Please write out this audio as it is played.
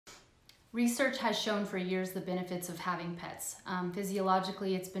Research has shown for years the benefits of having pets.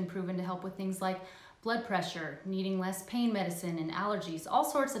 Physiologically, it's been proven to help with things like blood pressure, needing less pain medicine and allergies, all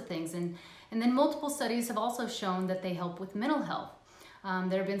sorts of things. And then multiple studies have also shown that they help with mental health.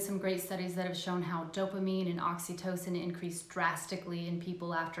 There have been some great studies that have shown how dopamine and oxytocin increase drastically in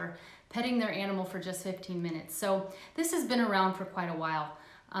people after petting their animal for just 15 minutes. So this has been around for quite a while.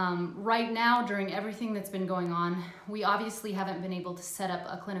 Right now, during everything that's been going on, we obviously haven't been able to set up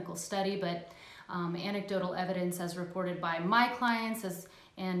a clinical study, but anecdotal evidence as reported by my clients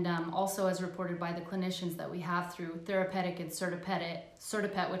and also as reported by the clinicians that we have through Therapeutic and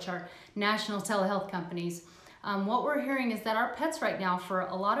Certipet, which are national telehealth companies. What we're hearing is that our pets right now, for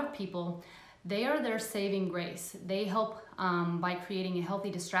a lot of people, they are their saving grace. They help by creating a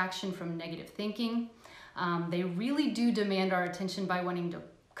healthy distraction from negative thinking. They really do demand our attention by wanting to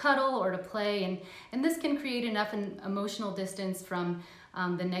cuddle or to play, and this can create enough an emotional distance from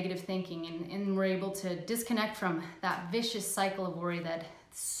the negative thinking, and we're able to disconnect from that vicious cycle of worry that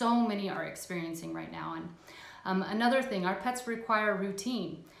so many are experiencing right now. And another thing, our pets require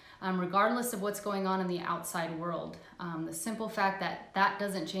routine. Regardless of what's going on in the outside world. The simple fact that that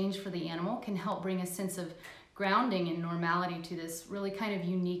doesn't change for the animal can help bring a sense of grounding and normality to this really kind of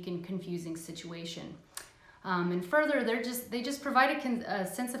unique and confusing situation. And further, they just provide a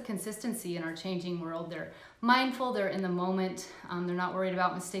sense of consistency in our changing world. They're mindful, they're in the moment, they're not worried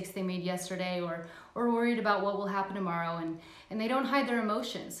about mistakes they made yesterday or worried about what will happen tomorrow, and they don't hide their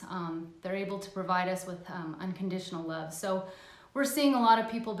emotions. They're able to provide us with unconditional love. So we're seeing a lot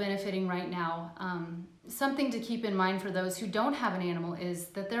of people benefiting right now. Something to keep in mind for those who don't have an animal is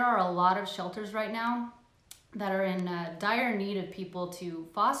that there are a lot of shelters right now that are in dire need of people to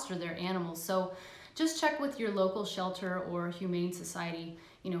foster their animals. So just check with your local shelter or humane society.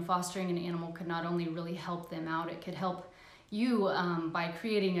 You know, fostering an animal could not only really help them out, it could help you by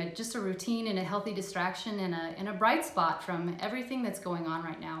creating just a routine and a healthy distraction and a bright spot from everything that's going on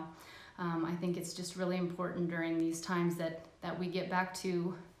right now. I think it's just really important during these times that we get back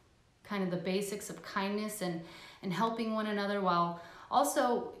to kind of the basics of kindness and helping one another, while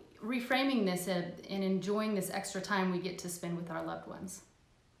also reframing this and enjoying this extra time we get to spend with our loved ones.